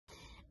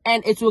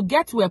And it will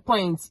get to a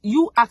point,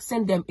 you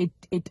asking them,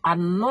 it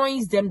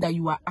annoys them that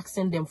you are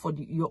asking them for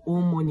your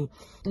own money.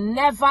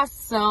 Never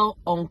sell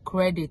on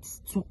credit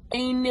to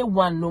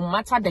anyone, no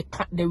matter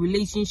the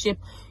relationship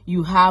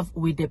you have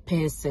with the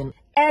person.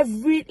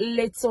 Every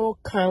little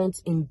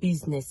counts in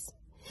business.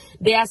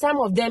 There are some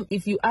of them,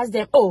 if you ask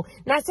them, oh,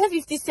 now say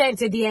 50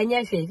 cents,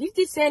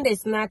 50 cents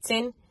is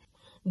nothing.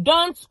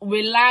 Don't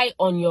rely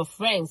on your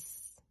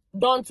friends.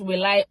 Don't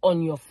rely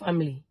on your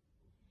family.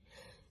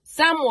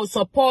 Some will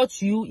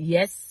support you,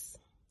 yes.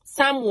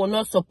 Some will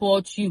not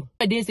support you.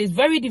 This is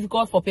very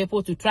difficult for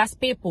people to trust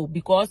people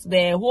because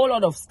there are a whole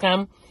lot of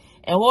scam,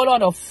 a whole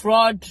lot of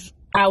fraud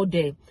out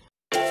there.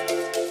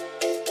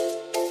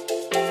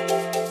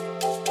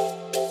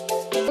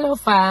 Hello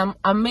fam,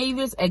 I'm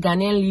Mavis, a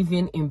Ghanaian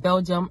living in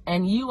Belgium,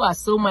 and you are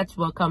so much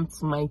welcome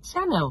to my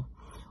channel.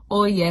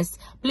 Oh yes,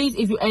 please,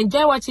 if you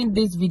enjoy watching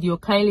this video,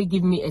 kindly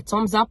give me a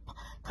thumbs up.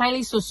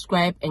 Kindly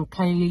subscribe and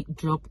kindly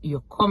drop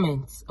your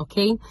comments,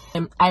 okay?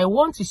 I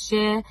want to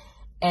share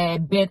a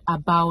bit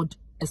about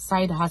a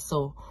side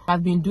hustle.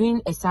 I've been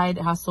doing a side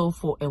hustle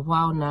for a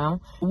while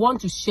now. I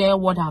want to share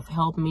what have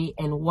helped me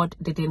and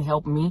what didn't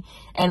help me,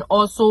 and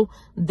also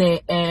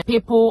the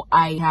people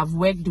I have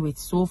worked with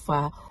so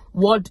far,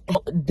 what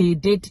they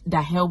did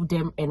that helped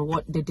them and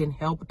what didn't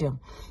help them.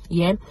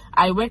 Yeah,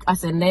 I work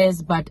as a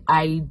nurse, but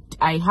I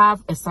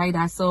have a side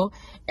hustle,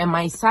 and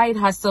my side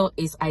hustle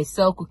is I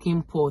sell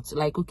cooking pots,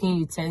 like cooking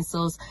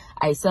utensils.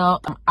 I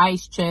sell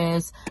ice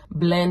chairs,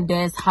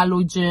 blenders,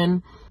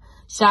 halogen,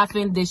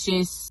 chafing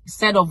dishes,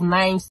 set of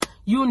knives,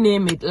 you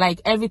name it, like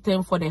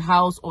everything for the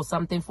house or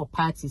something for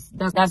parties.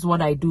 That's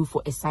what I do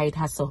for a side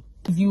hustle.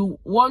 If you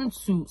want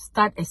to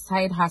start a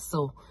side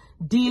hustle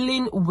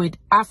dealing with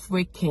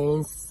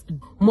Africans,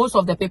 most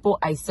of the people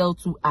I sell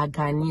to are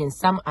Ghanaians,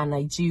 some are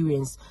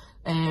Nigerians,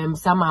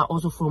 some are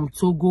also from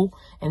Togo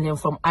and then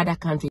from other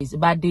countries,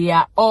 but they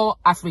are all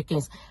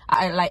Africans.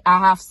 I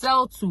have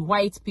sold to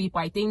white people,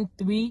 I think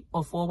 3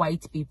 or 4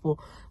 white people,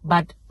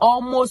 but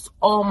almost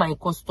all my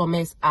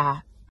customers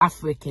are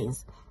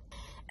Africans.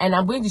 And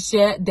I'm going to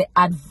share the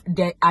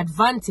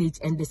advantage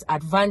and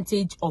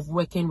disadvantage of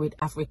working with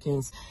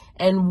Africans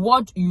and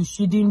what you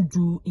shouldn't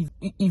do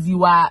if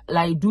you are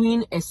like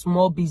doing a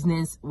small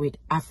business with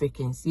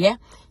Africans. Yeah,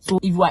 so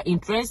if you are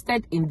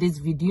interested in this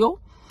video,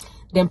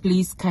 then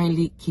please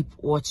kindly keep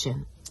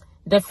watching.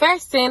 The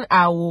first thing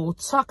I will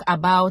talk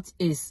about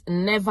is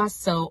never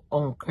sell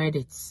on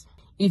credits.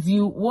 If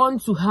you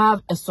want to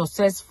have a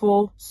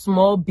successful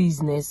small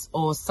business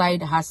or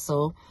side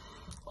hustle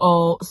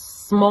or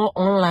small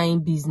online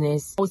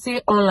business, I would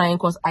say online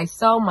because I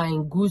sell my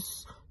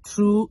goods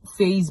through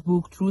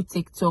Facebook, through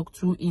TikTok,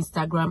 through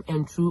Instagram,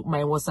 and through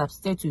my WhatsApp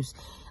status.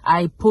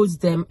 I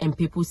post them and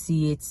people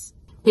see it.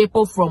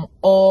 People from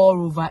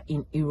all over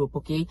in Europe,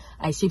 okay?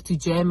 I ship to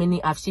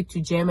Germany, I've shipped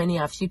to Germany,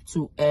 I've shipped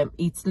to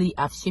Italy,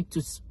 I've shipped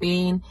to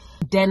Spain,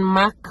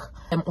 Denmark,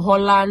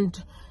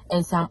 Holland,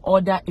 and some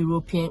other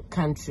European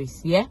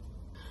countries, yeah?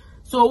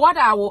 So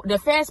the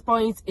first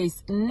point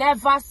is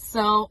never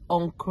sell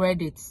on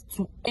credit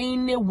to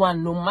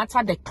anyone, no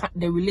matter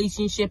the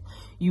relationship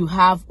you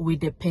have with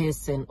the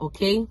person,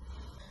 okay?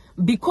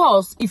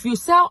 Because if you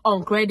sell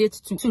on credit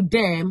to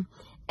them,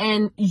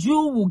 and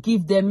you will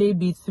give them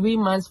maybe 3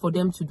 months for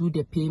them to do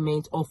the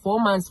payment or 4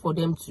 months for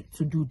them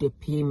to do the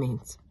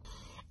payment.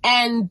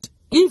 And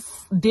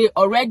if they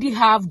already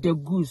have the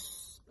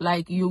goods,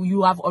 like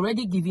you have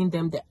already given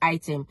them the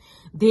item,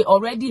 they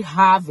already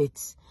have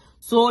it.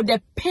 So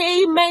the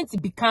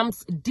payment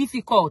becomes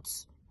difficult.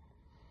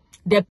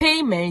 The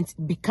payment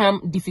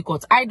becomes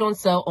difficult. I don't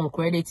sell on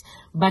credit,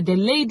 but the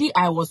lady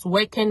I was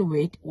working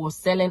with was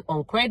selling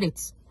on credit.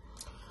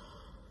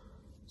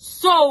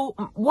 So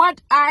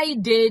what I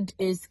did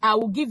is I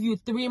will give you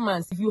 3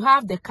 months. If you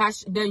have the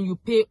cash, then you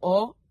pay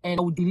all and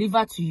I will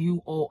deliver to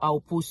you or I'll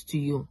post to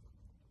you.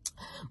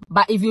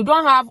 But if you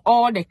don't have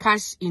all the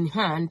cash in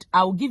hand,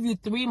 I will give you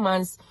 3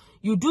 months.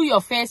 You do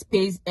your first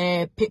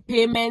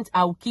payment,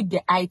 I will keep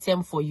the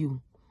item for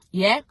you.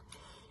 Yeah?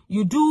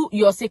 You do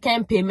your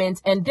second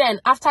payment, and then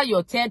after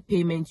your third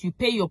payment, you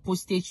pay your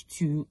postage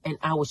to and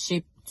I will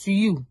ship to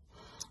you.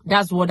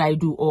 That's what I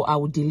do, or I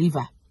will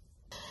deliver.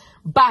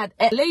 But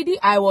a lady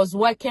I was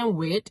working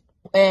with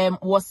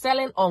was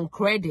selling on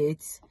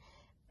credit,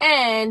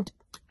 and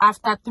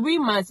after 3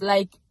 months,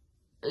 like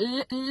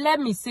let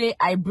me say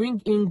I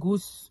bring in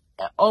goods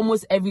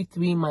almost every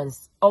 3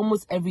 months.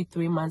 Almost every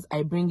 3 months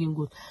I bring in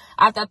goods.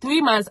 After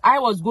 3 months I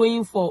was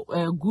going for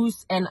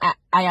goods, and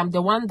I am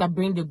the one that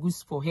bring the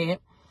goods for her.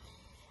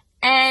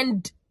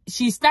 And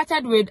she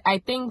started with, I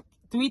think,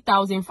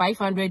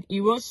 3,500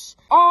 euros.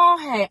 All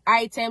her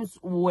items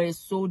were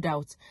sold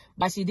out,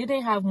 but she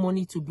didn't have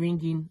money to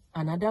bring in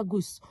another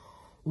goods.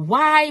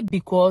 Why?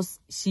 Because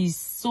she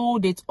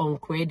sold it on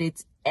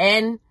credit,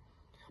 and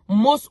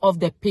most of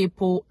the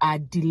people are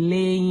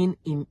delaying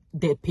in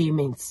the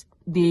payments.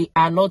 They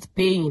are not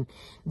paying.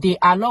 They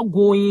are not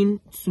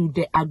going to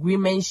the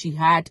agreement she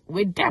had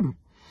with them.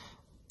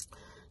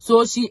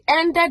 So she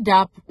ended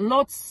up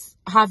not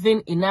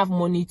having enough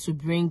money to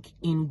bring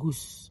in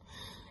goods.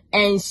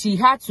 and she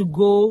had to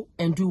go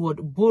and do what?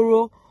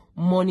 Borrow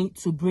money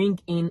to bring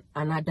in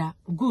another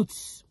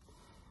goods.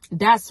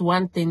 That's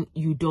one thing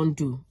you don't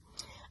do.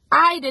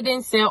 I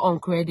didn't sell on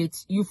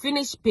credit. You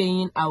finish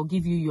paying, I'll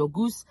give you your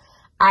goods.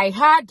 I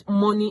had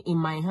money in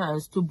my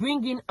hands to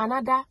bring in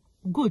another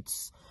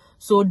goods.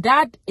 So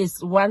that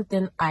is one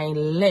thing I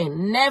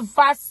learned.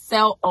 Never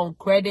sell on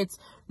credit,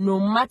 no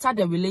matter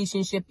the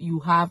relationship you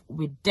have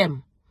with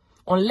them.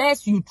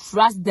 Unless you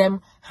trust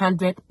them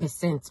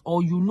 100%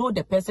 or you know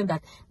the person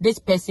that this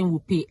person will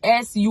pay.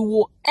 Else you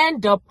will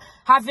end up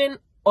having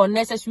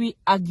unnecessary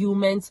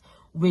arguments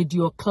with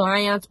your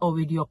client or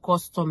with your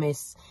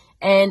customers.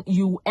 And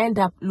you end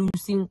up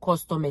losing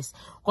customers.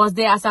 Because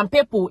there are some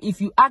people, if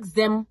you ask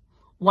them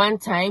one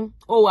time,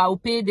 oh, I will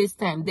pay this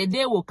time, the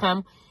day will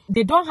come,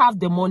 they don't have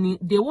the money.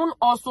 They won't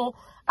also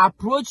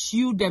approach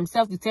you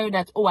themselves to tell you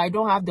that, oh, I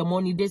don't have the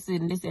money, this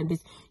and this and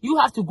this. You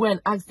have to go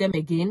and ask them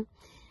again.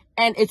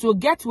 And it will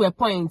get to a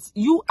point,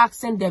 you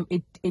asking them,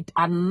 it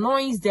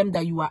annoys them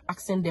that you are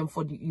asking them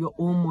for your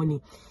own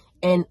money.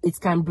 And it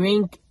can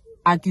bring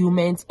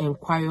arguments and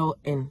quarrel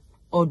and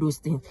all those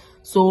things.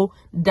 So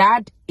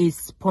that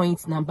is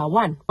point number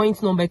 1.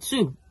 Point number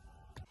 2.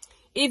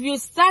 If you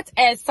start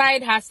a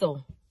side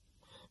hustle,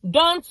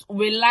 don't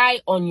rely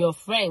on your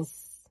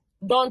friends.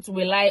 Don't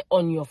rely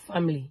on your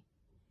family.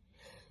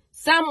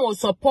 Some will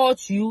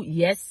support you,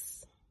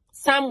 yes.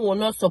 Some will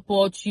not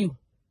support you.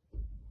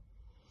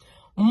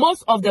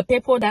 Most of the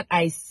people that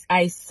I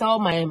sell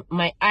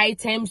my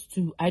items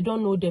to, I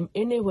don't know them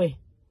anyway.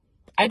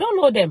 I don't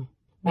know them,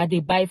 but they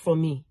buy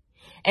from me.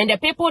 And the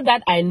people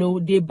that I know,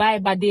 they buy,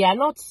 but they are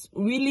not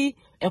really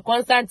a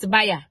constant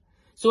buyer.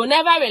 So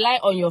never rely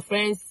on your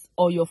friends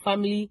or your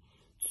family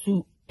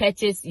to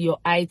purchase your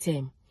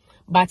item,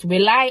 but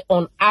rely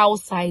on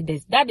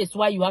outsiders. That is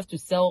why you have to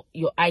sell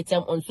your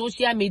item on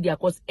social media,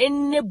 because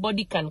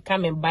anybody can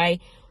come and buy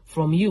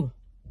from you.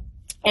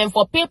 And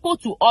for people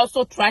to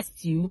also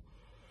trust you,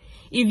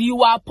 if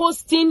you are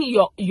posting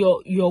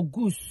your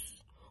goods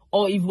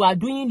or if you are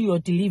doing your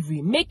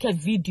delivery, make a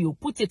video,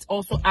 put it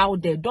also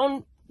out there.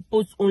 Don't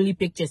post only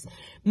pictures.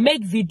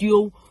 Make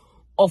video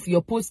of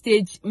your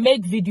postage,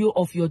 make video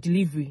of your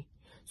delivery.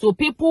 So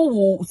people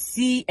will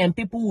see and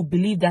people will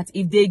believe that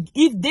if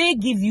they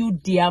give you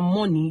their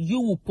money, you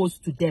will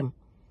post to them.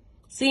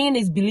 Seeing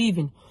is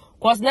believing.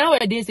 Because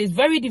nowadays it's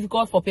very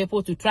difficult for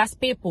people to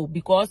trust people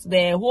because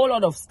there are a whole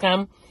lot of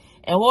scam,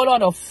 a whole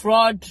lot of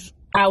fraud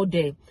out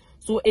there.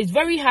 So it's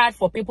very hard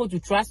for people to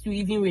trust you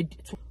even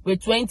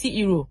with 20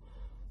 euro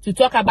to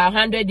talk about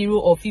 100 euro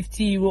or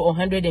 50 euro or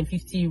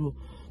 150 euro.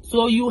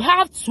 So you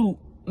have to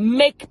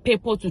make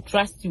people to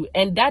trust you.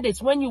 And that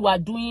is when you are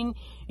doing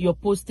your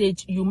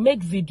postage, you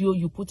make video,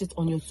 you put it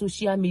on your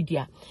social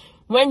media.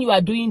 When you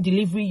are doing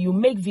delivery, you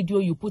make video,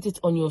 you put it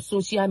on your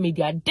social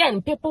media.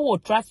 Then people will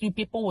trust you,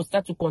 people will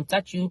start to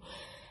contact you,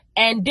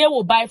 and they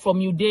will buy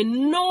from you. They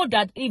know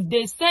that if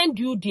they send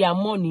you their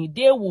money,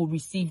 they will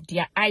receive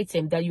their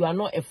item, that you are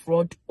not a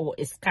fraud or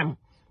a scam.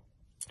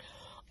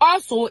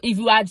 Also, if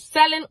you are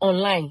selling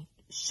online,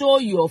 show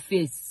your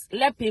face.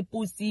 Let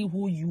people see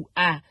who you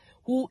are,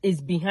 who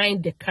is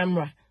behind the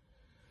camera.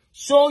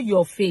 Show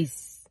your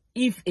face.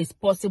 If it's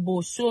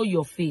possible, show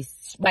your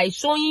face. By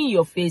showing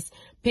your face,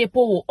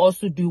 people will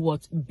also do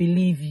what?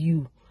 Believe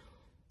you.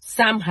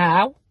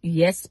 Somehow,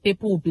 yes,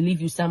 people will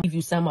believe you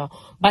somehow.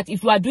 But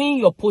if you are doing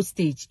your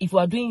postage, if you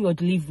are doing your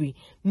delivery,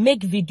 make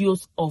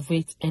videos of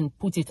it and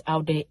put it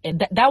out there.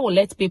 And that will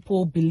let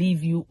people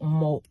believe you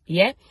more,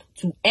 yeah?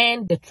 To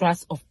earn the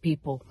trust of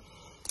people.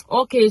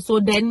 Okay, so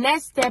the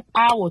next step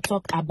I will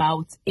talk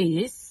about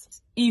is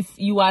if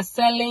you are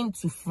selling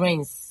to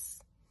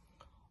friends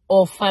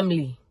or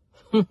family.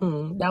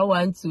 That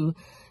one too,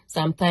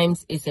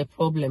 sometimes it's a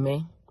problem,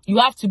 eh? You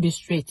have to be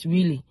straight,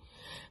 really.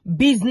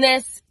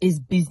 Business is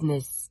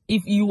business.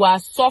 If you are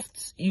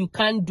soft, you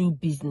can't do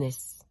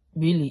business.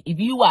 Really. If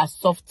you are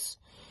soft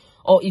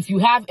or if you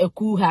have a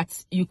cool heart,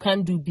 you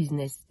can't do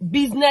business.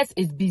 Business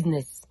is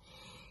business.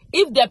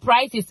 If the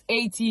price is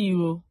 80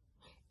 euro,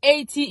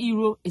 80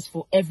 euro is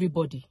for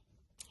everybody.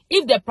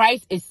 If the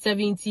price is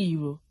 70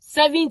 euro,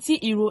 70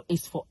 euro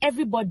is for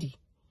everybody.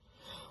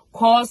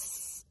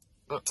 Cause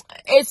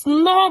it's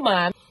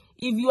normal.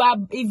 If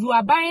you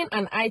are buying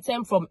an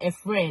item from a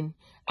friend,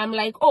 I'm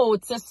like, oh,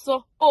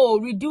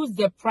 reduce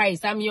the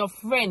price. I'm your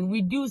friend,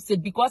 reduce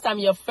it because I'm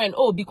your friend.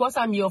 Oh, because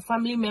I'm your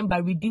family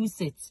member,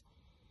 reduce it.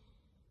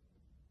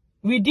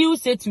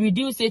 Reduce it, you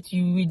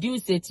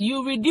reduce it.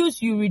 You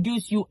reduce,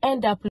 you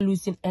end up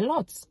losing a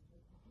lot.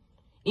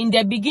 In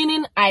the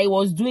beginning, I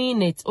was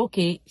doing it.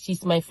 Okay,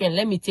 she's my friend.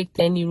 Let me take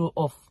 10 euro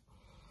off.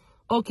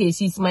 Okay,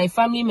 she's my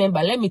family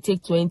member. Let me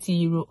take 20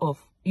 euro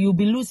off. You'll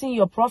be losing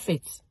your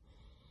profits.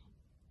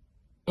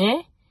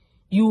 Eh?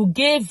 You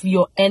gave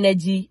your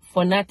energy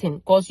for nothing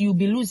because you'll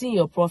be losing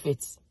your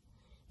profits.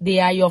 They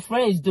are your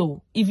friends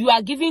though. If you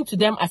are giving to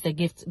them as a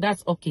gift,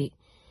 that's okay.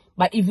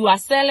 But if you are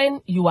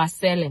selling, you are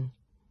selling.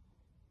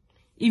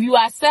 If you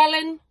are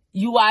selling,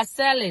 you are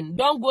selling.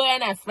 Don't go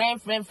in a friend,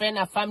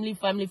 a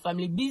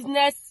family.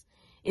 Business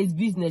is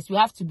business. You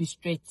have to be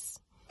straight.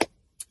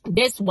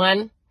 This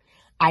one,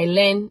 I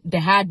learned the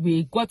hard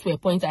way. Got to a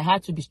point I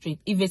had to be straight.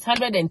 If it's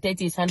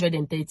 130, it's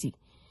 130.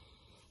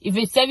 If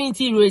it's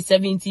 70 euro, it's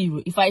 70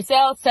 euro. If I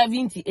sell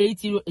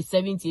 78 euro, it's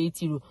 78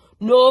 euro.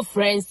 No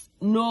friends,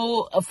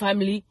 no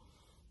family.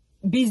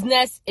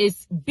 Business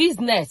is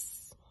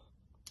business.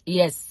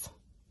 Yes.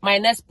 My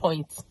next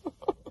point.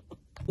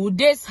 Would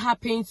this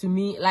happen to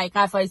me? Like,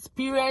 I've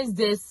experienced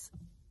this,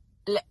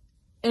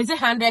 is it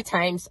 100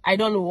 times? I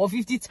don't know, or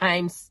 50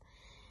 times.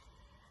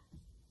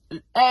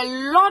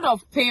 A lot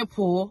of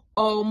people,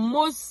 or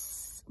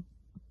most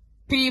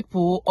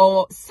people,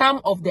 or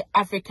some of the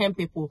African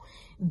people,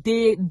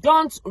 they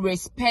don't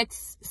respect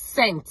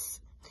cents.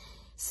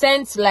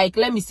 Cents, like,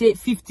 let me say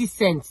 50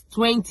 cents,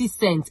 20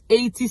 cents,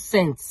 80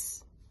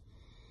 cents.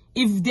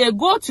 If they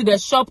go to the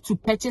shop to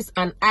purchase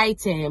an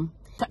item,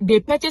 they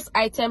purchase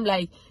item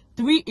like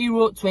 3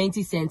 euro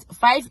 20 cents,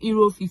 5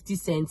 euro 50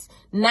 cents,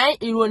 9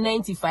 euro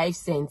 95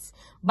 cents.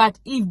 But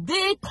if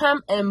they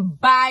come and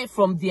buy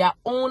from their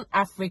own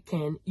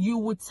African, you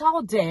would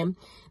tell them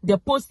the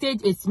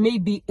postage is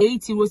maybe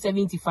 8 euro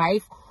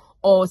 75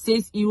 or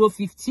 6 euro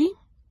 50.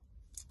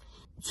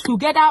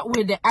 Together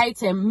with the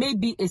item,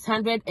 maybe it's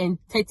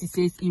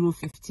 136 euro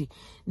 50.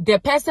 The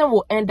person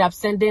will end up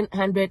sending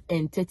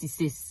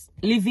 136,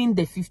 leaving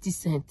the 50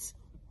 cents.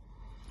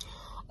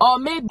 Or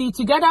maybe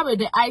together with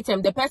the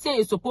item, the person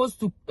is supposed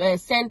to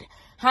send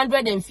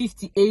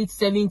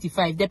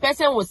 158.75. The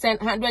person will send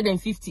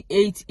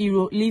 158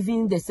 euro,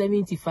 leaving the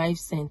 75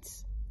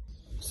 cents.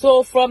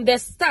 So from the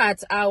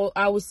start, I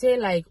will say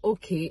like,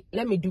 okay,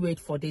 let me do it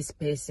for this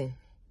person.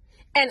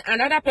 And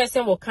another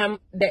person will come,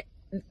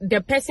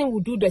 the person will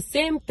do the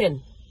same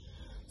thing.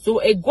 So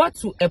it got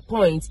to a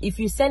point, if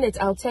you send it,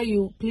 I'll tell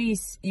you,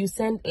 please, you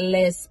send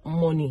less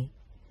money.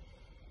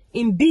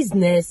 In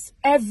business,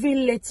 every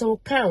little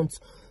counts.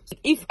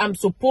 If I'm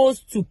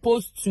supposed to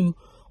post to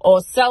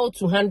or sell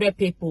to 100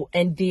 people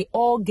and they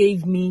all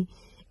gave me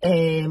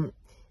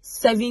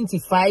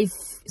 75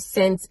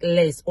 cents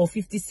less or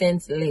 50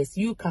 cents less,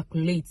 you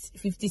calculate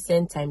 50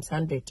 cents times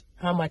 100.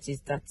 How much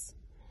is that?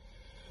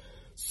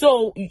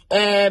 So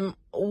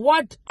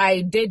what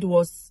I did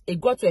was, it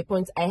got to a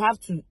point I have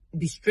to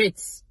be straight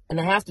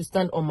and I have to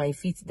stand on my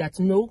feet that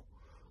no,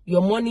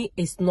 your money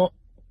is not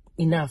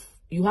enough.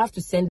 You have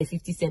to send the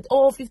 50 cents.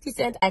 Oh, 50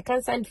 cents, I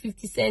can't send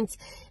 50 cents.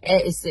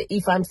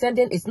 If I'm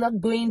sending, it's not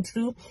going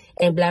through,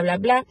 and blah, blah,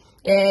 blah.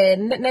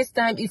 Next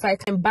time, if I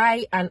can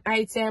buy an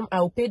item,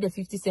 I'll pay the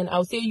 50 cents.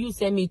 I'll say, you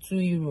send me 2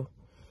 euro.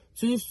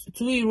 2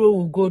 euro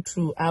will go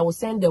through. I will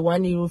send the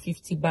 1 euro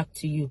 50 back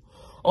to you.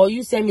 Or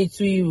you send me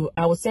 2 euro.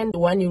 I will send the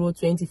 1 euro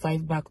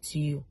 25 back to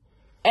you.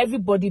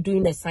 Everybody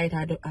doing a side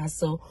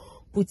hustle,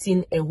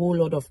 putting a whole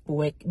lot of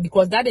work.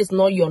 Because that is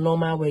not your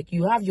normal work.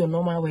 You have your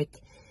normal work.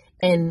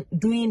 And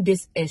doing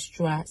this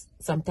extra,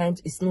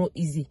 sometimes it's not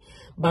easy,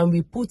 but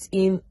we put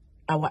in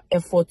our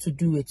effort to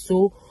do it.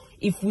 So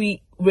if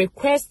we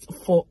request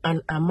for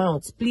an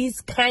amount,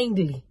 please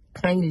kindly,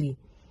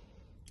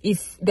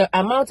 if the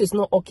amount is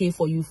not okay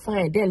for you,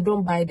 fine, then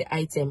don't buy the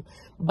item.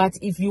 But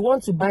if you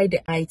want to buy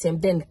the item,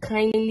 then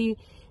kindly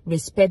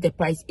respect the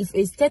price. If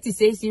it's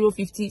 36 euro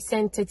 50,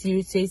 send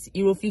 36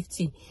 euro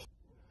 50.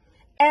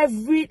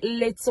 Every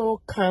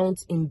little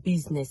counts in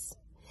business.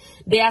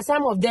 There are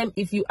some of them,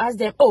 if you ask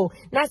them, oh,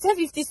 now say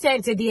 50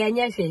 cents,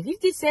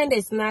 50 cents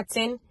is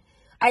nothing.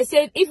 I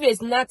said, if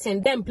it's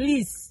nothing, then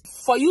please,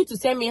 for you to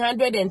send me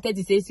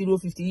 136 euro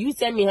 50, you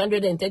send me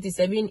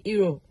 137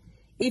 euro.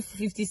 If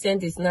 50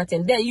 cents is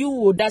nothing, then you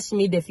will dash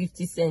me the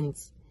 50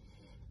 cents.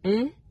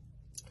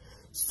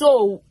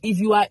 So, if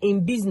you are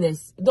in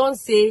business, don't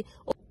say,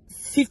 oh,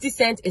 50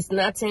 cents is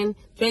nothing,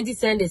 20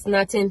 cents is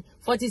nothing,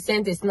 40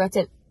 cents is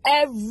nothing.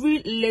 Every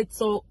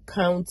little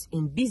counts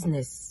in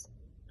business.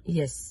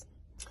 Yes.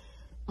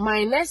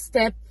 My next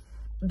step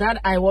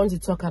that I want to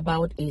talk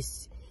about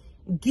is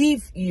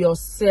give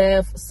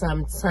yourself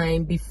some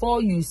time before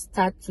you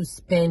start to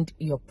spend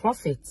your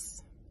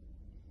profits.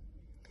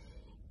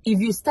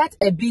 If you start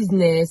a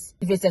business,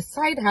 if it's a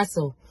side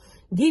hustle,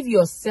 give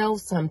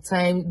yourself some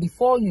time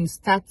before you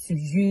start to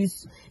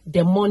use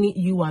the money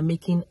you are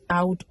making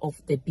out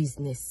of the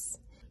business.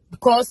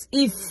 Because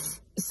if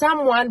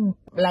someone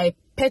like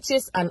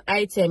purchase an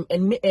item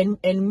and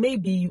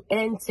maybe you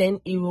earn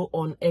 10 euro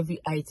on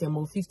every item,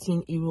 or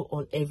 15 euro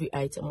on every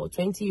item, or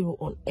 20 euro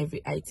on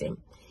every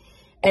item,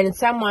 and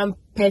someone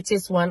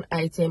purchase one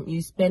item,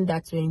 you spend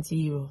that 20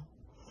 euro.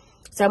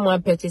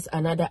 Someone purchase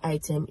another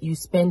item, you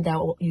spend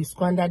that, you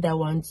squander that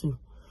one too.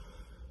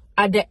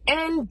 At the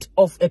end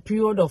of a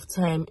period of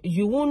time,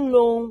 you won't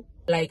know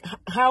like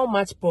how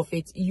much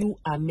profit you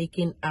are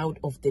making out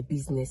of the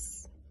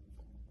business.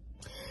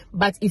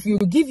 But if you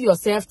give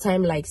yourself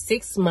time like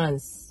 6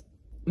 months,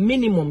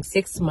 minimum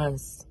 6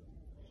 months,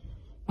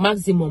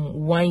 maximum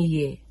 1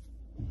 year,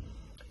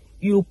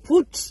 you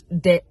put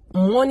the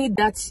money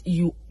that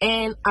you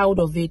earn out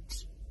of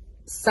it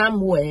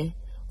somewhere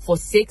for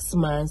 6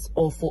 months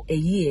or for a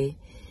year,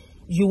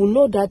 you will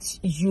know that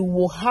you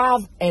will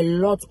have a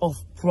lot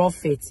of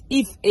profit.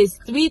 If it's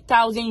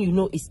 3,000, you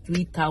know it's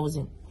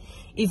 3,000.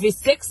 If it's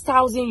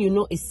 6,000, you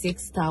know it's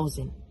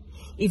 6,000.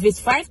 If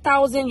it's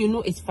 5,000, you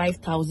know it's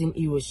 5,000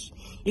 euros.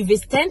 If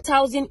it's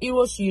 10,000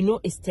 euros, you know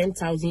it's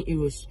 10,000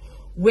 euros.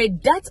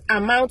 With that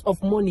amount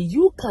of money,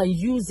 you can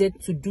use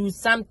it to do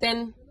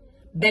something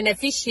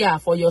beneficial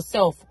for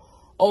yourself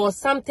or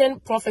something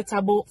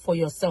profitable for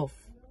yourself.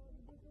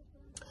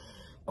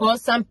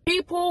 Because some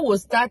people will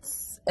start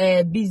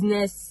a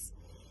business.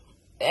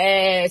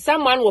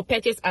 Someone will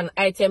purchase an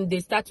item, they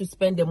start to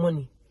spend the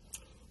money.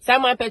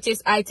 Someone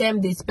purchase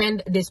item, they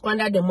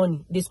squander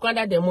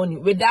the money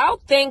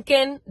without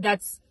thinking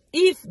that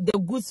if the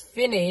goods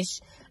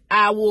finish,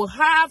 I will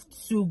have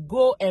to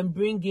go and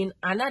bring in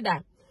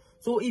another.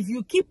 So if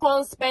you keep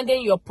on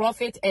spending your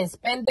profit and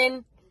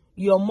spending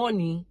your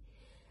money,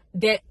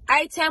 the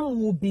item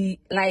will be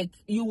like,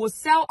 you will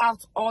sell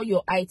out all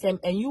your item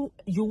and you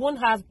won't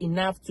have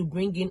enough to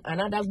bring in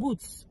another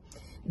goods.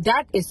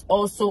 That is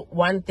also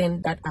one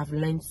thing that I've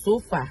learned so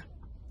far.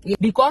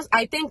 Because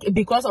I think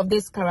because of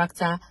this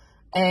character,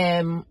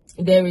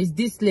 there is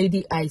this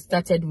lady I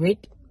started with.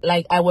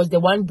 Like, I was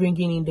the one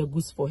bringing in the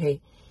goods for her.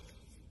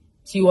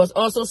 She was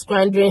also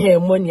squandering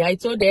her money. I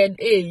told her,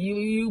 hey,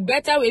 you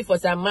better wait for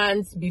some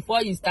months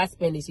before you start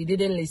spending. She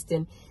didn't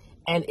listen.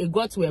 And it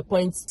got to a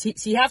point,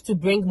 she have to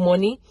bring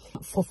money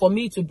for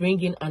me to bring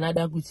in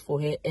another goods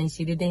for her. And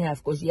she didn't have,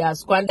 because she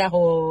has squandered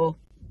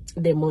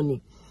the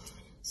money.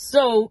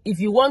 So if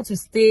you want to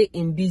stay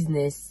in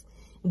business,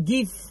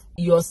 give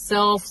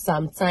yourself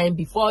some time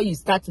before you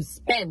start to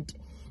spend.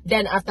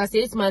 Then after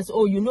 6 months,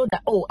 oh, you know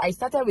that, oh, I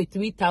started with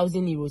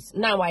 3,000 euros.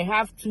 Now I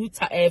have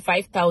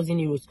 5,000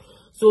 euros.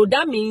 So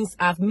that means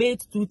I've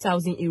made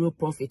 2,000 euro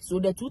profit. So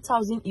the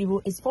 2,000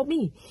 euro is for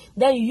me.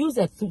 Then you use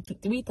that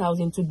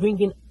 3,000 to bring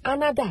in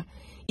another.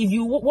 If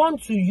you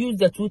want to use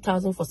the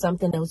 2,000 for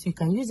something else, you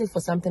can use it for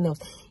something else.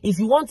 If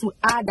you want to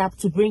add up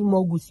to bring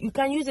more goods, you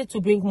can use it to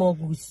bring more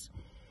goods.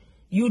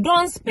 You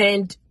don't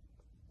spend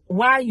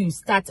while you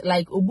start,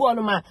 like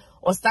Obuonoma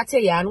or start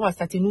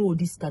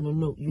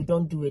no, you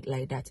don't do it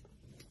like that.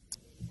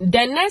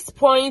 The next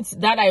point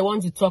that I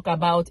want to talk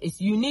about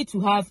is you need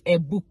to have a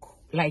book,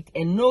 like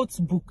a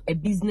notebook, a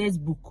business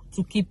book,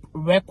 to keep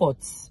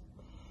records.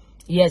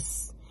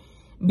 Yes,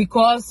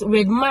 because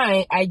with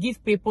mine, I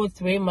give people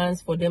 3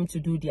 months for them to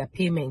do their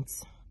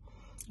payments.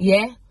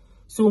 Yeah,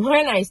 so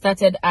when I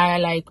started,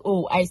 I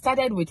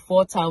started with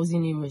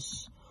 4,000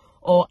 euros.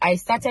 Or I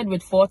started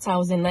with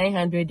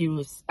 4,900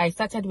 euros. I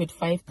started with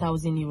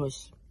 5,000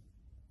 euros.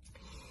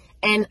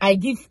 And I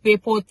give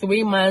people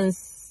 3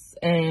 months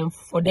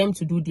for them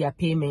to do their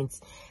payments.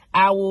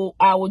 I will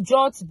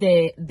jot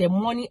the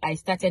money I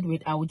started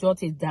with. I will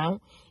jot it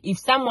down. If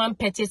someone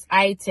purchase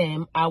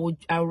item, I'll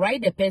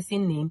write the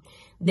person name,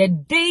 the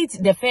date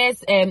the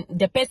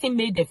person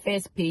made the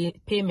first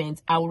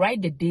payment. I'll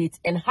write the date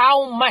and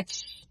how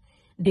much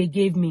they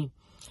gave me.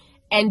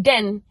 And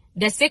then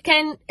the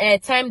second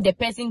time the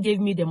person gave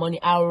me the money,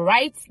 I'll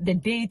write the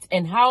date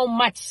and how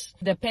much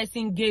the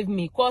person gave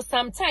me. Because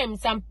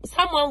sometimes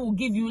someone will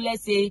give you,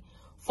 let's say,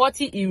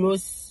 40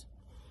 euros.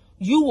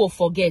 You will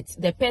forget.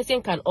 The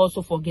person can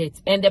also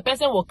forget. And the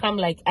person will come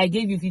like, I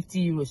gave you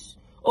 50 euros.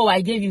 Oh,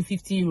 I gave you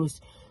 50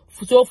 euros.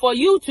 So for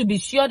you to be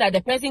sure that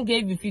the person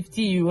gave you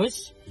 50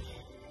 euros,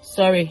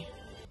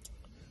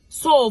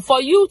 So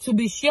for you to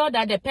be sure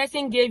that the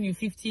person gave you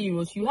 50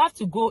 euros, you have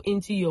to go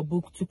into your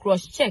book to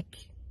cross-check.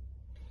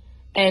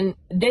 And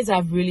these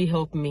have really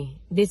helped me.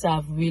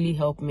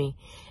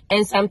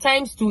 And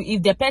sometimes too,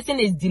 if the person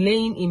is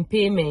delaying in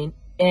payment,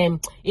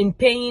 in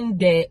paying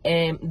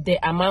the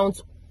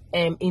amount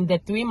in the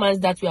 3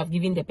 months that you have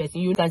given the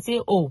person, you can say,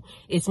 oh,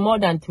 it's more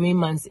than 3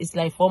 months. It's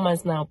like 4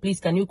 months now.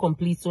 Please, can you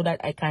complete so that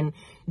I can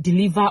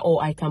deliver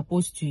or I can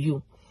post to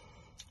you?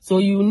 So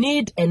you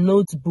need a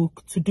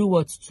notebook to do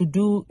what? To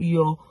do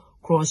your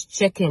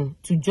cross-checking,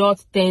 to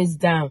jot things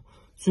down,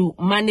 to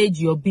manage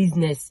your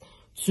business,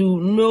 to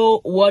know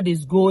what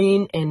is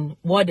going and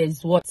what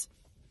is what.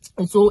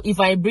 And so if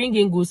I bring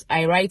in goods,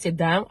 I write it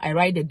down, I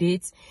write the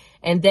dates,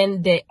 and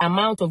then the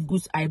amount of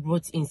goods I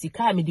brought in.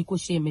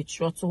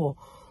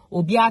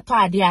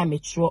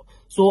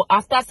 So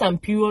after some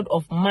period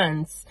of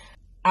months,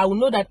 I will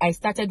know that I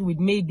started with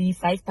maybe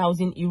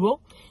 5,000 euro.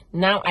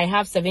 Now I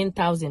have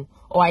 7,000.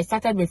 Or I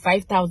started with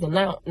 5,000.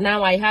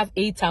 Now I have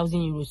 8,000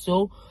 euros.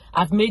 So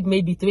I've made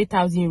maybe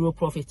 3,000 euro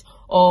profit.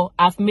 Or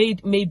I've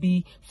made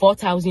maybe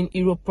 4,000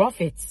 euro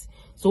profits.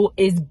 So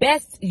it's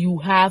best you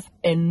have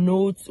a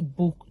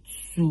notebook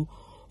to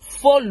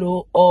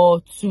follow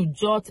or to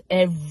jot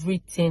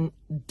everything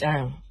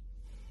down.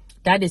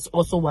 That is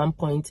also one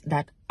point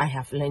that I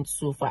have learned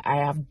so far.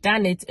 I have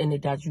done it and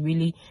it has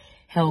really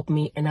helped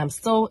me, and I'm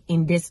still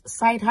in this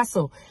side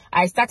hustle.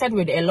 I started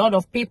with a lot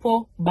of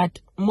people, but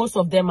most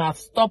of them have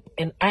stopped,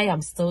 and I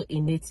am still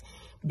in it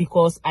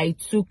because I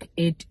took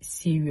it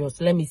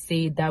serious. Let me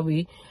say it that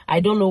way.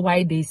 I don't know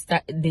why they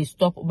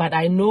stopped, but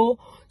I know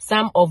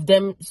some of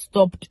them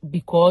stopped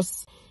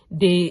because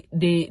they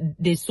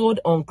sold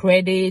on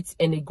credit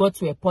and it got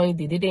to a point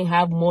they didn't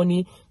have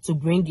money to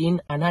bring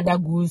in another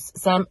goods.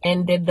 Some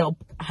ended up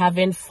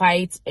having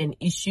fights and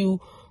issue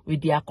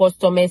with their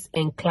customers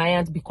and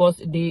clients because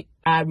they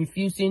are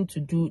refusing to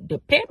do the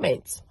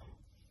payments.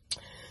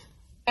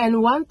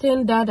 And one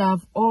thing that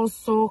I've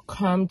also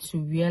come to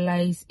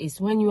realize is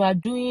when you are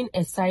doing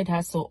a side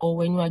hustle or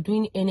when you are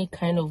doing any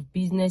kind of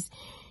business,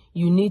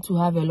 you need to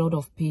have a lot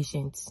of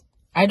patience.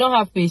 I don't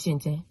have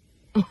patience, eh?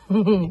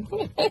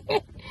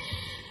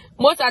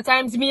 Most of the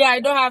times, me, I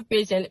don't have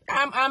patience.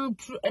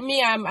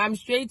 I'm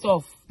straight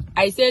off.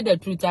 I say the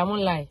truth. I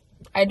won't lie.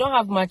 I don't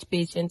have much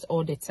patience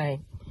all the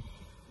time.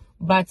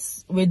 But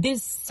with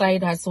this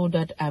side hustle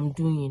that I'm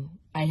doing,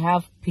 I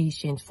have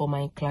patience for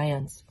my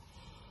clients.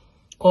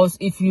 Because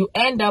if you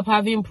end up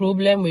having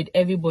problem with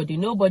everybody,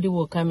 nobody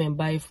will come and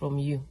buy from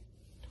you.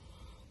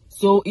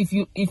 So if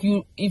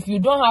you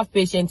don't have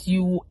patience,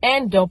 you will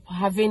end up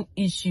having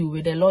issue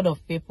with a lot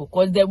of people.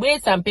 Because the way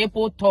some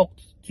people talk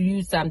to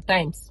you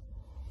sometimes,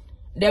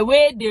 the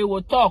way they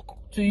will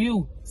talk to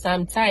you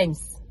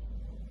sometimes,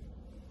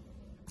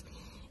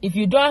 if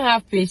you don't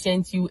have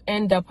patience, you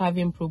end up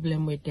having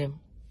problem with them.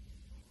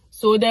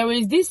 So there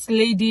is this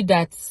lady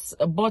that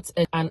bought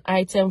an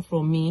item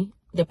from me.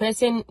 The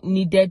person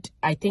needed,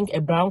 I think,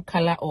 a brown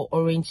color or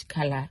orange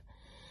color.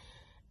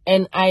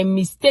 And I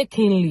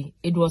mistakenly,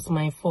 it was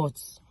my fault,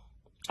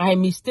 I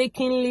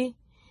mistakenly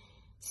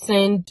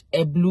sent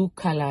a blue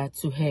color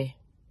to her.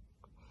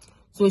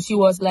 So she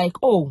was like,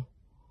 oh,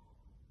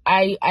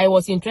 I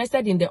was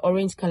interested in the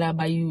orange color,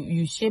 but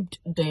you shipped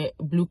the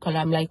blue color.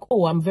 I'm like,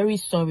 oh, I'm very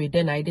sorry.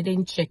 Then I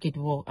didn't check it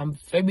well. I'm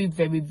very,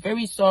 very,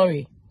 very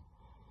sorry.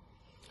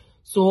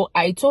 So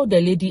I told the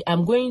lady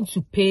I'm going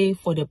to pay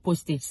for the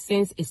postage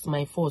since it's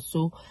my fault.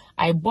 So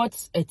I bought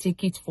a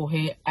ticket for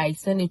her. I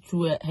sent it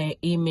through her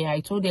email. I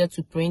told her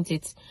to print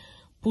it,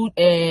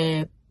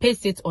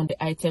 paste it on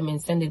the item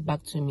and send it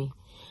back to me.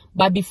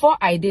 But before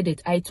I did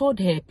it, I told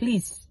her,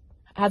 please,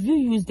 have you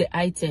used the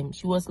item?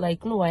 She was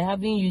like, no, I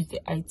haven't used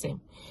the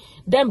item.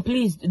 Then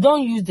please,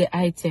 don't use the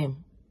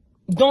item.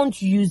 Don't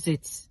use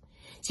it.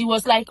 She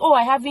was like, oh,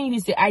 I haven't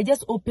used it. I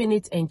just open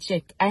it and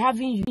check. I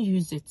haven't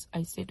used it.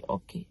 I said,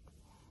 okay.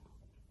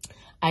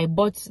 I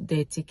bought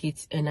the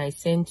ticket and I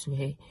sent to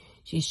her.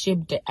 She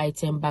shipped the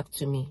item back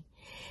to me.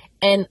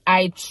 And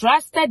I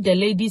trusted the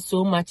lady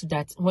so much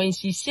that when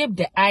she shipped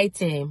the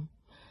item,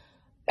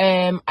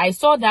 I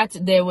saw that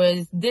there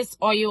was this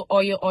oil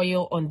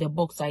on the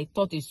box. I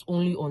thought it's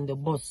only on the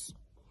box.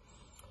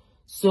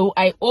 So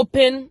I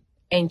opened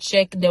and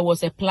checked. There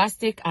was a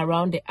plastic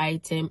around the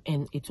item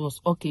and it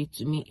was okay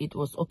to me. It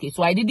was okay.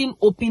 So I didn't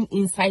open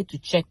inside to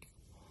check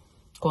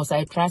because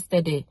I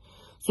trusted her.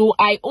 So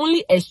I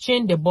only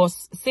exchanged the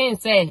box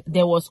since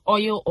there was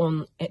oil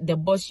on the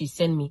box she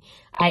sent me.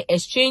 I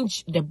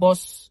exchanged the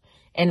box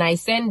and I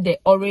sent the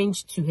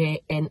orange to her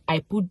and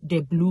I put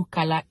the blue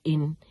color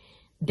in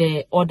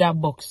the other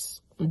box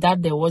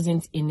that there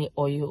wasn't any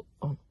oil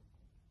on.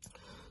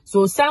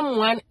 So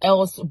someone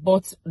else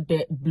bought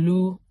the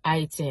blue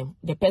item.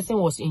 The person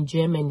was in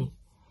Germany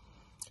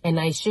and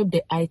I shipped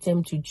the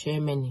item to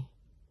Germany.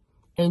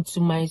 And to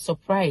my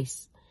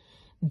surprise,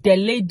 the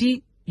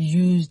lady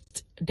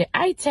used the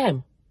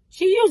item.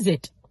 She used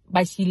it,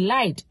 but she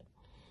lied.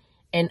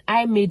 And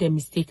I made a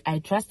mistake. I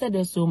trusted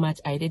her so much,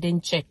 I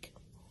didn't check.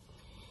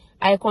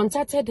 I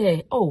contacted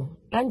her. Oh,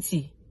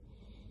 auntie,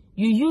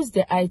 you used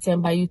the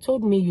item, but you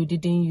told me you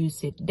didn't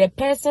use it. The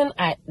person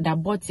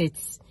that bought it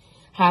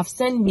have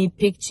sent me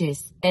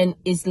pictures, and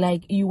it's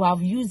like you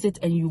have used it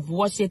and you've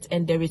washed it,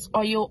 and there is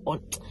oil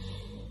on.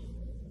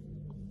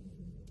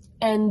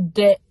 And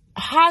the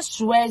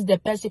harsh words the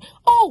person,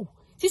 oh,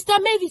 Sister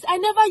Mavis, I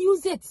never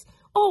use it.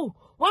 Oh,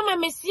 wama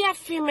mesia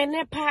film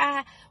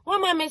nepa,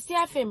 wama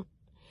mesia film.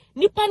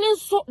 Nipanen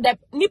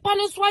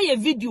so ye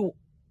video.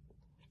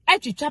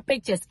 Echicha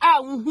pictures.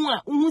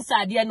 Unhu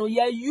sadia no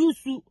ya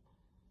yusu.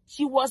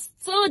 She was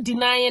still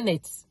denying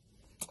it.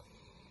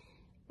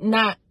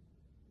 Na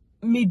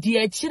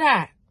media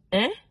chira,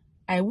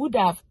 I would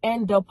have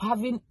ended up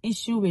having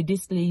issue with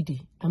this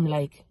lady. I'm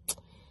like,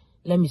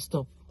 let me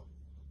stop.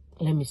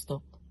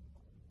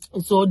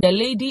 So the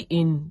lady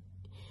in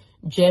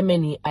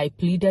Germany, I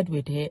pleaded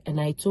with her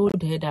and I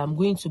told her that I'm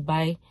going to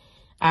buy,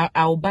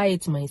 I'll buy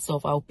it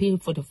myself. I'll pay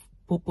for the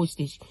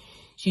postage.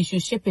 She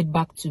should ship it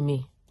back to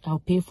me. I'll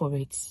pay for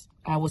it.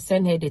 I will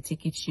send her the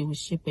ticket. She will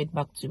ship it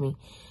back to me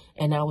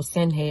and I will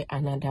send her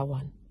another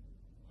one.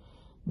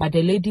 But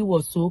the lady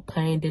was so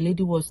kind. The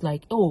lady was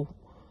like, oh,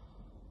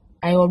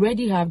 I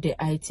already have the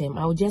item.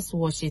 I'll just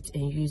wash it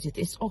and use it.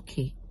 It's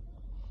okay.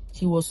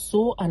 She was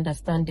so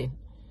understanding.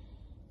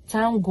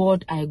 Thank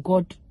God I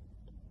got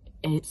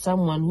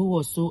someone who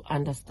was so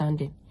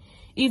understanding.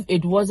 If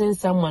it wasn't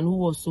someone who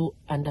was so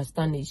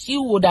understanding, she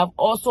would have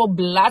also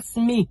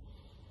blasted me.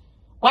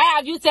 Why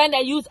have you sent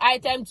a used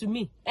item to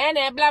me?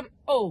 And blah.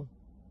 Oh,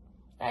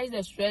 that is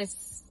the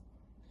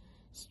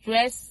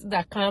stress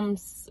that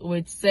comes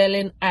with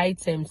selling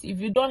items. If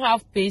you don't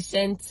have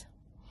patience,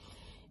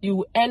 you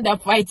will end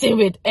up fighting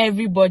with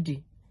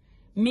everybody.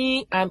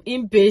 Me, I'm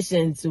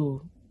impatient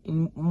too.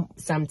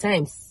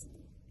 Sometimes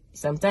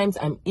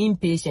I'm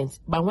impatient.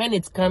 But when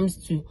it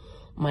comes to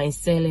my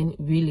selling,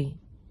 really,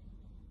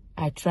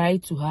 I try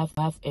to have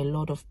a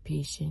lot of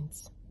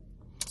patience.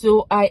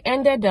 So I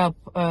ended up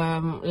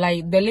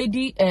like the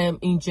lady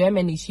in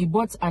Germany, she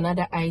bought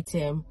another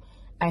item.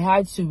 I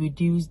had to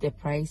reduce the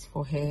price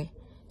for her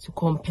to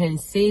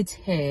compensate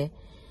her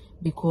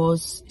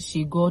because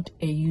she got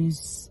a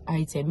used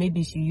item.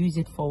 Maybe she used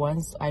it for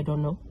once, I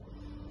don't know.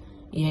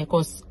 Yeah,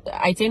 because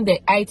I think the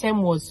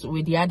item was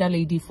with the other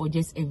lady for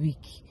just a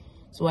week.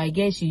 So I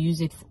guess she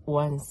used it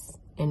once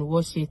and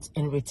washed it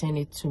and returned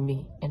it to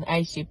me. And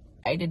I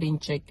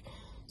didn't check.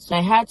 So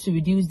I had to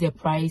reduce the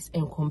price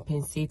and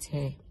compensate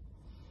her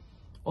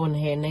on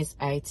her next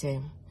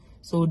item.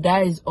 So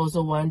that is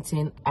also one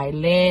thing I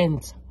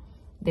learned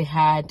the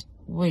hard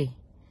way.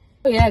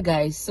 Yeah,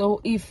 guys, so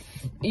if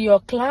your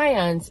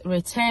clients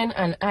return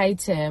an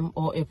item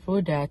or a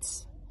product,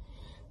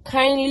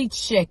 kindly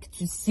check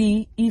to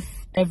see if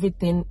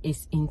everything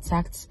is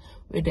intact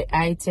with the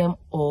item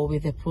or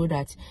with the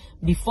product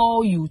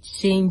before you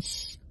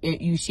change,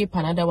 you ship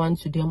another one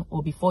to them,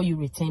 or before you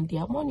return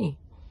their money.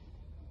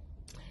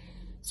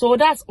 So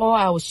that's all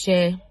I'll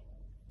share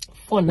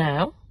for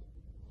now.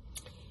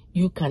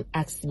 You can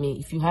ask me.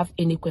 If you have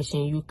any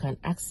question, you can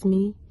ask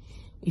me.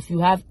 If you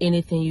have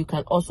anything, you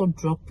can also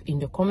drop in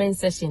the comment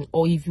section.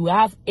 Or if you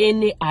have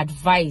any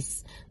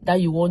advice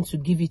that you want to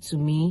give it to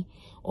me,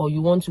 or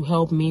you want to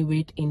help me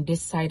with in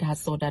this side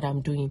hustle that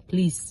I'm doing,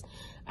 please,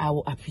 I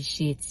will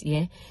appreciate.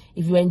 Yeah,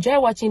 if you enjoy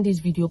watching this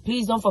video,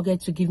 please don't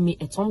forget to give me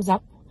a thumbs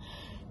up.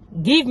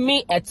 Give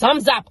me a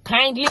thumbs up.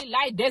 Kindly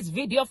like this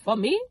video for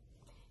me,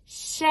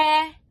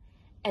 share,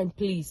 and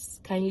please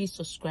kindly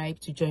subscribe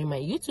to join my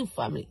YouTube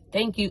family.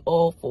 Thank you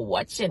all for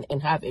watching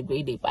and have a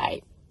great day.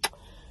 Bye.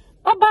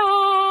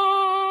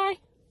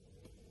 Bye-bye.